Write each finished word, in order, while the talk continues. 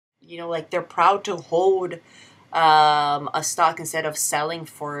like they're proud to hold a stock instead of selling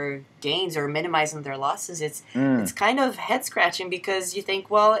for gains or minimizing their losses. It's Mm. kind of head scratching because you think,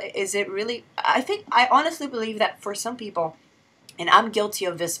 well, is it really? I honestly believe that for some people, and I'm guilty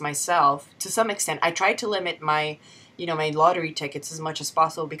of this myself to some extent. I try to limit my lottery tickets as much as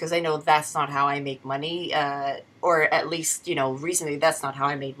possible because I know that's not how I make money, or at least, recently that's not how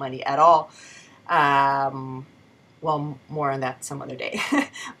I made money at all. Um, well, more on that some other day.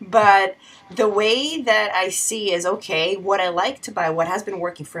 But the way that I see is okay, what I like to buy, what has been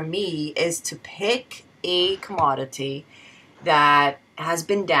working for me is to pick a commodity that has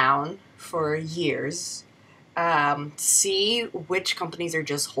been down for years, see which companies are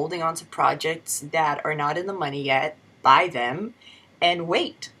just holding on to projects that are not in the money yet, buy them, and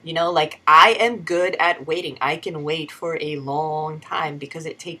wait. Like I am good at waiting. I can wait for a long time because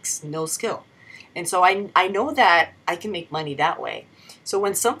it takes no skill. And so I know that I can make money that way. So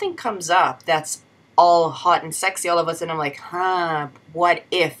when something comes up that's all hot and sexy, all of a sudden I'm like, what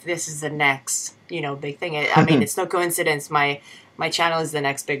if this is the next, big thing? I mean, it's no coincidence. My channel is the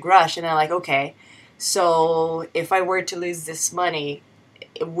next big rush. And I'm like, okay, so if I were to lose this money,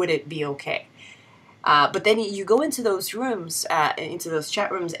 would it be okay? But then you go into those rooms, into those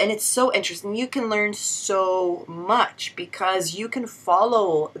chat rooms, and it's so interesting. You can learn so much because you can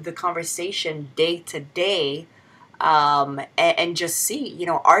follow the conversation day to day, and just see,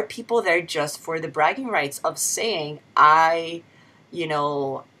 are people there just for the bragging rights of saying, you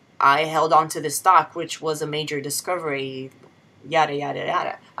know, I held on to this stock, which was a major discovery, yada, yada,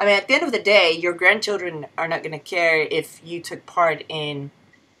 yada. I mean, at the end of the day, your grandchildren are not going to care if you took part in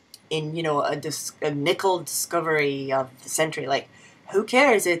a nickel discovery of the century. Like, who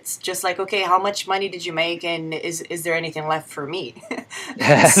cares? It's just like, okay, how much money did you make, and is there anything left for me?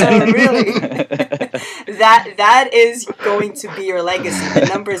 So really, that is going to be your legacy. The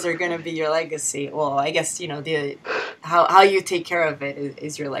numbers are going to be your legacy. Well, I guess the how you take care of it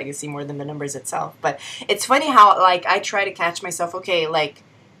is your legacy more than the numbers itself. But it's funny how, like, I try to catch myself. Okay, like,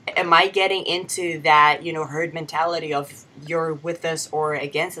 am I getting into that, herd mentality of you're with us or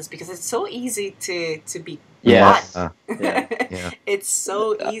against us? Because it's so easy to be Yeah. caught. Yeah. Yeah. It's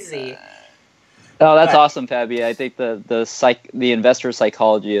so easy. Oh, that's But awesome, Fabi. I think the investor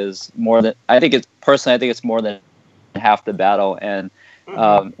psychology is more than I think it's personally. I think it's more than half the battle. And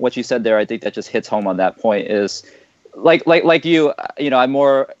mhm, what you said there, I think that just hits home on that point. Is like you, I'm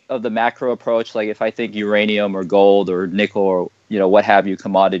more of the macro approach. Like if I think uranium or gold or nickel or what have you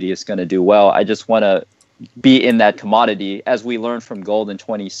commodity is going to do well, I just want to be in that commodity. As we learned from gold in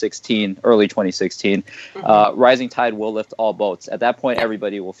 2016, early 2016, mhm, rising tide will lift all boats. At that point, yeah,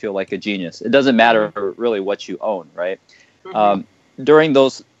 everybody will feel like a genius. It doesn't matter mhm, really what you own, right? mhm, Um, during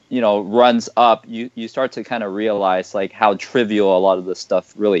those runs up, you start to kind of realize like how trivial a lot of the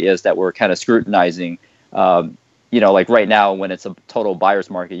stuff really is that we're kind of scrutinizing. Like right now when it's a total buyer's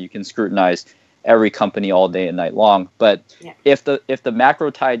market, you can scrutinize every company all day and night long. But yeah, if the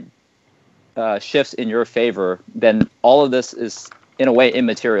macro tide shifts in your favor, then all of this is in a way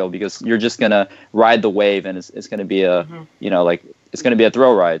immaterial because you're just gonna ride the wave, and it's gonna be a mhm, like it's gonna be a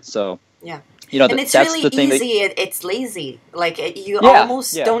thrill ride. So yeah. And it's that's really the thing that easy. It's lazy. Like you yeah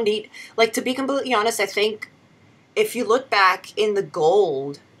almost yeah don't need. Like, to be completely honest, I think if you look back in the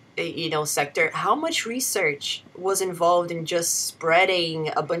gold, sector, how much research was involved in just spreading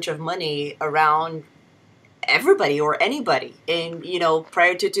a bunch of money around everybody or anybody in,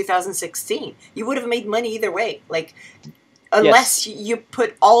 prior to 2016? You would have made money either way. Like, yes unless you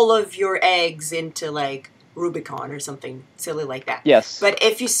put all of your eggs into, like, Rubicon or something silly like that. yes But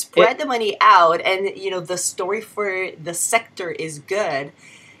if you it spread the money out and, the story for the sector is good,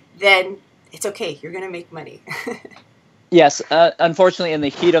 then it's okay. You're going to make money. Yes, unfortunately, in the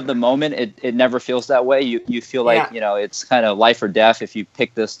heat of the moment, it never feels that way. You feel like Yeah. it's kind of life or death if you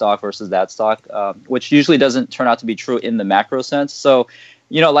pick this stock versus that stock, which usually doesn't turn out to be true in the macro sense. So,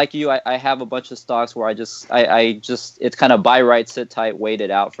 like you, I have a bunch of stocks where I just it's kind of buy right, sit tight, wait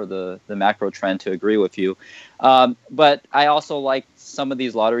it out for the macro trend to agree with you. But I also like some of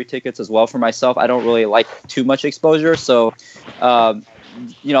these lottery tickets as well for myself. I don't really like too much exposure, so. Um,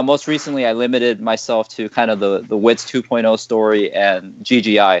 most recently I limited myself to kind of the WITS 2.0 story and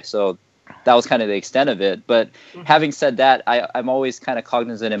GGI. So that was kind of the extent of it. But Hmm. having said that, I'm always kind of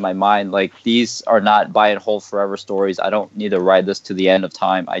cognizant in my mind, like these are not buy and hold forever stories. I don't need to ride this to the end of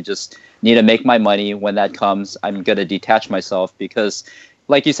time. I just need to make my money. When that comes, I'm going to detach myself because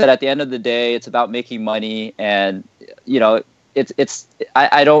like you said, at the end of the day, it's about making money. And,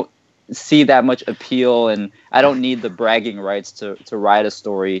 I don't see that much appeal, and I don't need the bragging rights to write a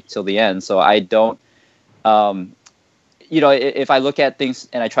story till the end. So I don't, um, if I look at things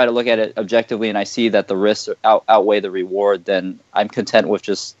and I try to look at it objectively and I see that the risks outweigh the reward, then I'm content with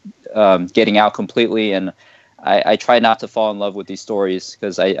just getting out completely. And I try not to fall in love with these stories,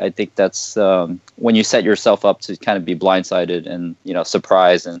 because I think that's when you set yourself up to kind of be blindsided and,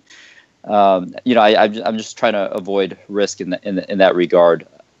 surprised. And, I'm just trying to avoid risk in that regard.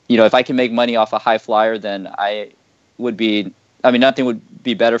 If I can make money off a high flyer, then nothing would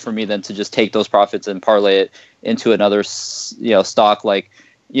be better for me than to just take those profits and parlay it into another, stock, like,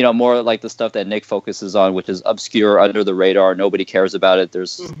 more like the stuff that Nick focuses on, which is obscure, under the radar. Nobody cares about it.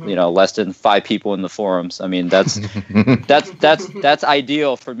 There's, less than 5 people in the forums. I mean, that's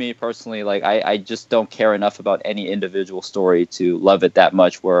ideal for me personally. Like, I just don't care enough about any individual story to love it that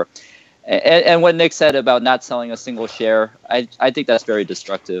much. And what Nick said about not selling a single share, I think that's very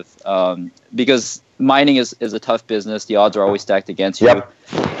destructive, because mining is a tough business. The odds are always stacked against you. Yep.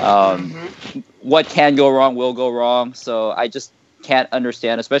 What can go wrong will go wrong. So I just can't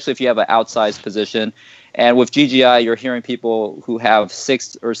understand, especially if you have an outsized position. And with GGI, you're hearing people who have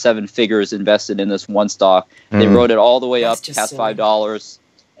 6 or 7 figures invested in this one stock. They rode it all the way up past $5,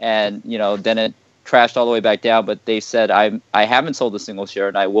 and then it crashed all the way back down. But they said, I haven't sold a single share,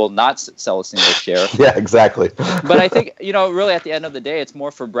 and I will not sell a single share. Yeah, exactly. But I think really at the end of the day, it's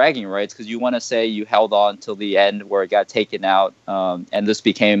more for bragging rights, because you want to say you held on till the end where it got taken out, and this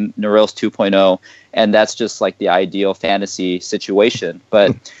became Norilsk 2.0, and that's just like the ideal fantasy situation.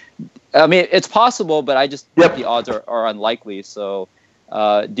 But I mean, it's possible, but I just think the odds are unlikely. So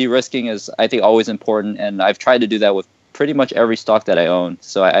de-risking is, I think, always important, and I've tried to do that with pretty much every stock that I own.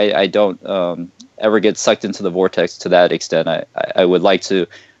 So I don't ever get sucked into the vortex to that extent. I would like to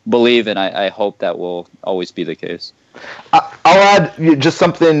believe, and I hope that will always be the case. I'll add just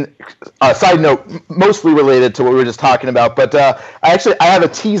something, side note, mostly related to what we were just talking about. But I have a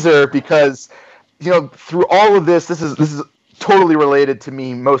teaser, because through all of this is totally related to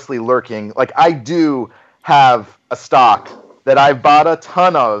me mostly lurking. Like, I do have a stock that I've bought a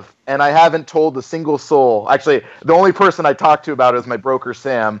ton of, and I haven't told a single soul. Actually, the only person I talk to about it is my broker,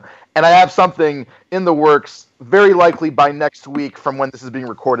 Sam. And I have something in the works, very likely by next week from when this is being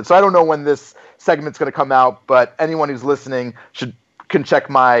recorded. So I don't know when this segment's going to come out, but anyone who's listening can check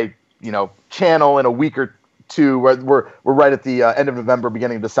my channel in a week or two. We're right at the end of November,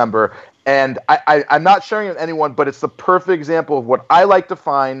 beginning of December. And I'm not sharing it with anyone, but it's the perfect example of what I like to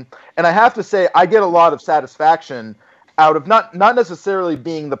find. And I have to say, I get a lot of satisfaction out of not necessarily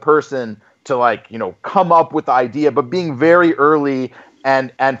being the person to come up with the idea, but being very early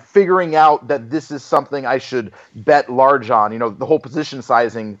and figuring out that this is something I should bet large on, the whole position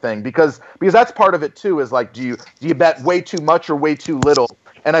sizing thing, because that's part of it too, is like, do you bet way too much or way too little?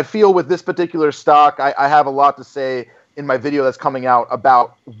 And I feel with this particular stock, I have a lot to say in my video that's coming out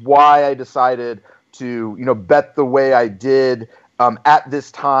about why I decided to, bet the way I did at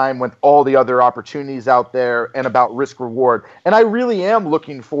this time with all the other opportunities out there, and about risk reward. And I really am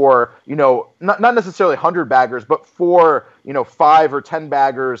looking for, not necessarily 100 baggers, but for, 5 or 10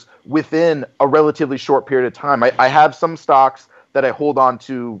 baggers within a relatively short period of time. I have some stocks that I hold on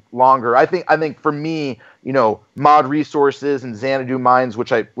to longer. I think for me, Mod Resources and Xanadu Mines,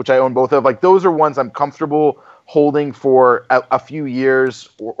 which I own both of, like, those are ones I'm comfortable holding for a few years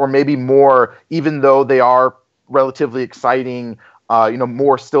or maybe more, even though they are relatively exciting,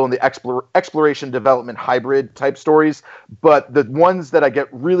 more still in the exploration development hybrid type stories. But the ones that I get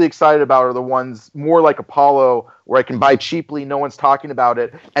really excited about are the ones more like Apollo, where I can buy cheaply, no one's talking about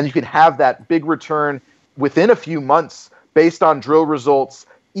it, and you can have that big return within a few months based on drill results,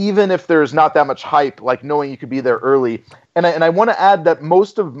 even if there's not that much hype, like knowing you could be there early. And I want to add that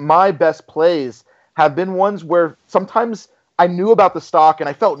most of my best plays have been ones where sometimes I knew about the stock and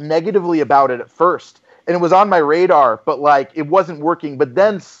I felt negatively about it at first, and it was on my radar, but like it wasn't working. But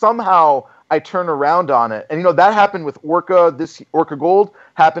then somehow I turn around on it. And that happened with Orca Gold,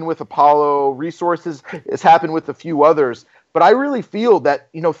 happened with Apollo Resources, it's happened with a few others. But I really feel that,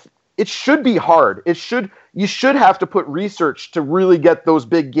 it should be hard. You should have to put research to really get those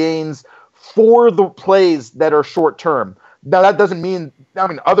big gains for the plays that are short term. Now that doesn't mean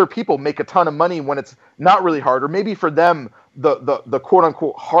other people make a ton of money when it's not really hard, or maybe for them the quote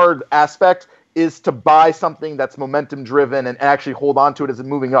unquote hard aspect is to buy something that's momentum driven and actually hold on to it as it's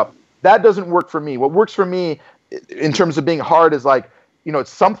moving up. That doesn't work for me. What works for me in terms of being hard is like,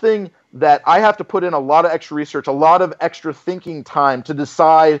 it's something that I have to put in a lot of extra research, a lot of extra thinking time to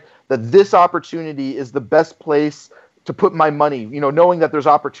decide that this opportunity is the best place to put my money, knowing that there's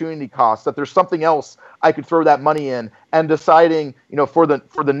opportunity costs, that there's something else I could throw that money in, and deciding, for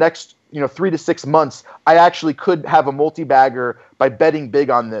the next, 3 to 6 months, I actually could have a multi-bagger by betting big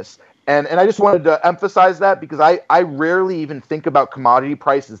on this. And I just wanted to emphasize that because I rarely even think about commodity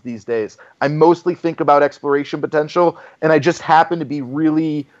prices these days. I mostly think about exploration potential, and I just happen to be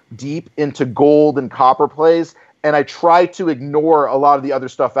really deep into gold and copper plays, and I try to ignore a lot of the other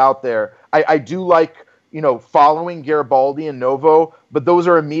stuff out there. I do like, following Garibaldi and Novo, but those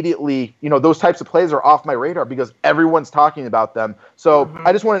are immediately, those types of plays are off my radar because everyone's talking about them. So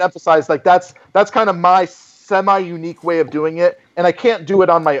I just wanted to emphasize, like, that's kind of my semi-unique way of doing it, and I can't do it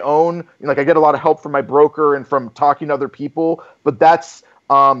on my own. Like, I get a lot of help from my broker and from talking to other people, but that's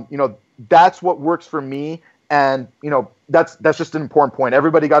that's what works for me. And that's just an important point.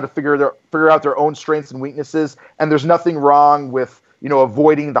 Everybody got to figure out their own strengths and weaknesses, and there's nothing wrong with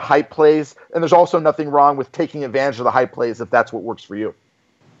avoiding the hype plays, and there's also nothing wrong with taking advantage of the hype plays if that's what works for you.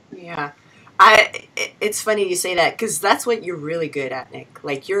 Yeah. It's funny you say that because that's what you're really good at, Nick.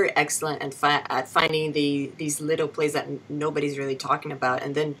 Like, you're excellent at finding these little plays that nobody's really talking about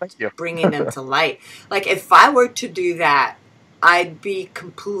and then bringing them to light. Like, if I were to do that, I'd be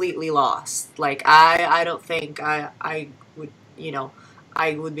completely lost. Like, I don't think I would,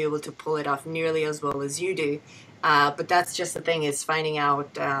 I would be able to pull it off nearly as well as you do. But that's just the thing, is finding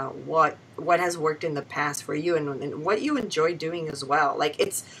out what has worked in the past for you and what you enjoy doing as well. Like,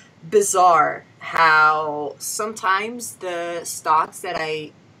 it's bizarre how sometimes the stocks that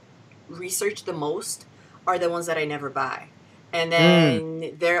I research the most are the ones that I never buy. And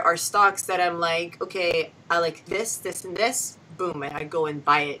then there are stocks that I'm like, okay, I like this, this, and this. Boom, and I go and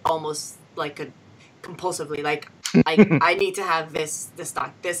buy it almost like compulsively. Like, I need to have this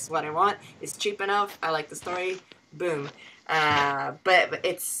stock. This is what I want. It's cheap enough. I like the story. Boom. But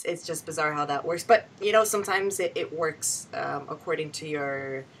it's just bizarre how that works. But sometimes it works according to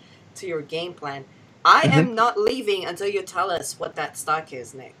your game plan. I am not leaving until you tell us what that stock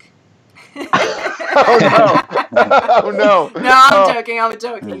is, Nick. Oh no! Oh no! No, I'm joking. I'm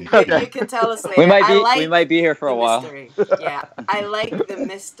joking. You can tell us later. We might be here for a while. Mystery. Yeah, I like the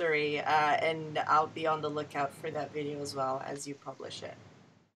mystery, and I'll be on the lookout for that video as well as you publish it.